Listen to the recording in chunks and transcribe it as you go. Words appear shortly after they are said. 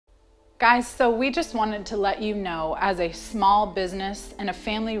Guys, so we just wanted to let you know, as a small business and a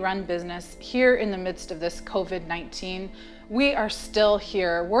family-run business here in the midst of this COVID-19, we are still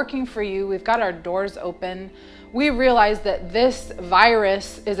here working for you. We've got our doors open. We realize that this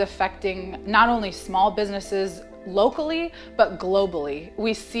virus is affecting not only small businesses locally, but globally.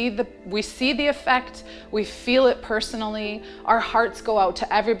 We see the effect, we feel it personally. Our hearts go out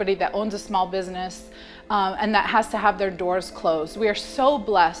to everybody that owns a small business and that has to have their doors closed. We are so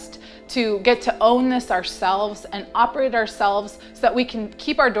blessed to get to own this ourselves and operate ourselves so that we can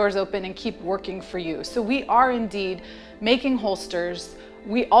keep our doors open and keep working for you. So we are indeed making holsters.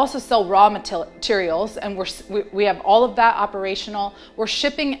 We also sell raw materials, and we have all of that operational. We're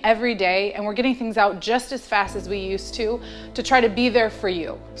shipping every day, and we're getting things out just as fast as we used to try to be there for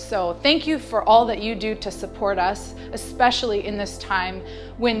you. So thank you for all that you do to support us, especially in this time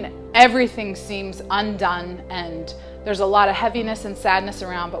when everything seems undone and there's a lot of heaviness and sadness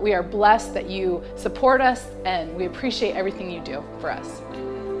around, but we are blessed that you support us, and we appreciate everything you do for us.